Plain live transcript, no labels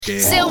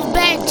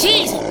Silverback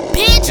Jesus,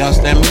 bitch. You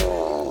understand me?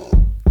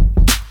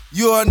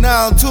 You are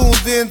now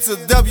tuned in to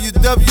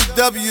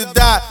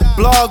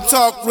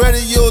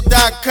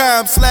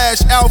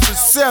www.blogtalkradio.com/Alfred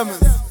Simmons.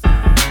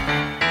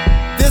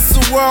 This is a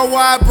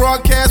worldwide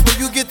broadcast where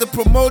you get to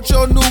promote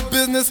your new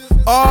business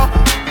or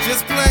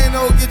just plain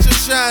old get your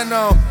shine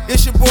on.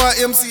 It's your boy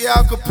MC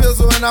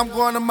Capizle, and I'm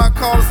going to my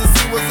callers to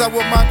see what's up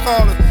with my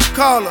callers.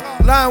 Caller,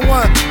 line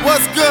 1,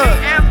 what's good?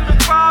 Answer the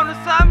phone or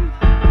something.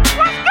 What's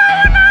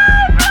going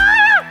on,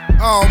 player?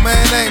 Oh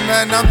man, ain't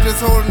nothing, I'm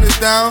just holding it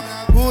down.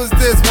 Who is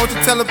this? Won't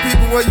you tell the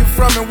people where you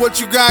from and what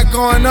you got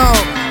going on?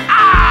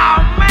 Oh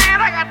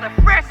man, I got the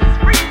freshest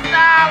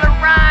freestyle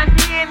around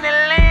here in the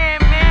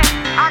land, man.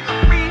 I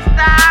can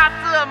freestyle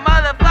to a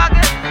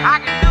motherfucker. I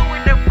can do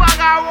what the fuck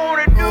I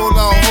wanna do. Hold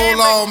on.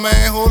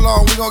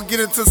 We gonna get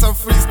into some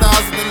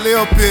freestyles in a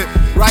little bit.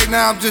 Right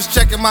now, I'm just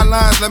checking my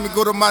lines. Let me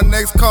go to my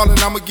next call and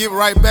I'ma get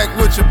right back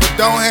with you. But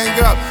don't hang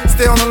up.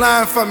 Stay on the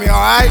line for me,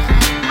 alright?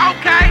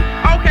 Okay,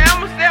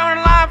 I'ma stay on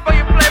the line for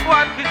you,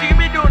 playboy, because you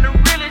be doing the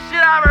realest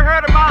shit I ever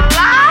heard in my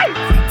life.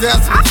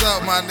 That's what's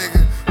up, my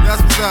nigga.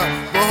 That's what's up.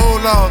 But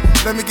hold on,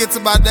 let me get to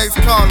my next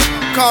caller.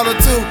 Caller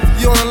 2,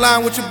 you on the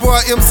line with your boy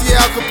MC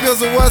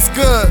Capizle. What's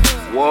good?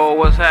 Whoa,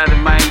 what's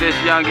happening, man? This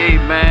young E,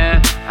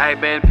 man. Hey,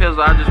 man, Pizzle,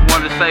 I just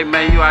wanted to say,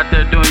 man, you out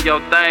there doing your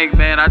thing,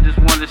 man. I just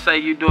wanted to say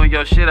you doing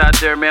your shit out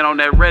there, man, on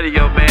that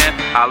radio, man.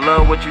 I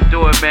love what you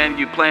doing, man.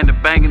 You playing the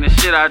banging and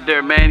shit out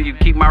there, man. You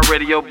keep my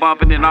radio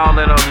bumping and all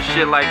that other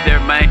shit like there,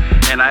 man.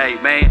 And hey,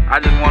 man, I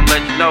just want to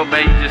let you know,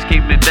 man, you just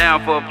keeping it down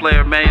for a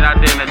player, man.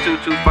 Out there in the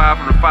 225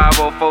 from the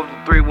 504 to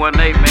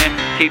 318, man.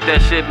 Keep that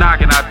shit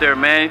knocking out there,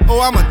 man. Oh,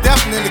 I'ma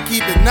definitely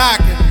keep it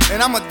knocking.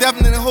 And I'ma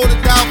definitely hold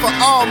it down for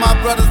all my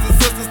brothers and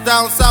sisters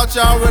down south.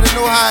 Y'all already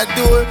know how I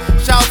do it.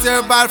 Shout out to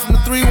everybody from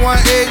the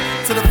 318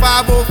 to the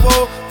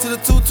 504 to the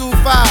 225.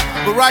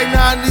 But right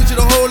now I need you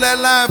to hold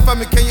that line for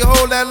me. Can you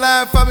hold that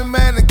line for me,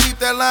 man, and keep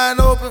that line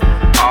open?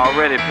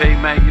 Already, P,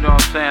 man, you know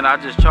what I'm saying? I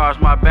just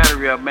charged my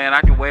battery up, man. I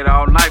can wait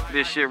all night for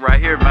this shit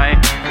right here,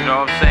 man. You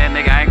know what I'm saying,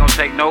 nigga? I ain't gonna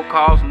take no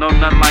calls, no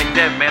nothing like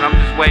that, man. I'm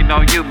just waiting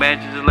on you, man.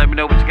 Just let me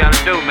know what you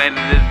gotta do, man.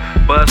 Just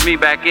buzz me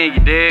back in, you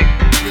dig?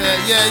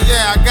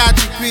 Yeah, I got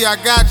you, P, I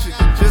got you.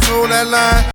 Just hold that line.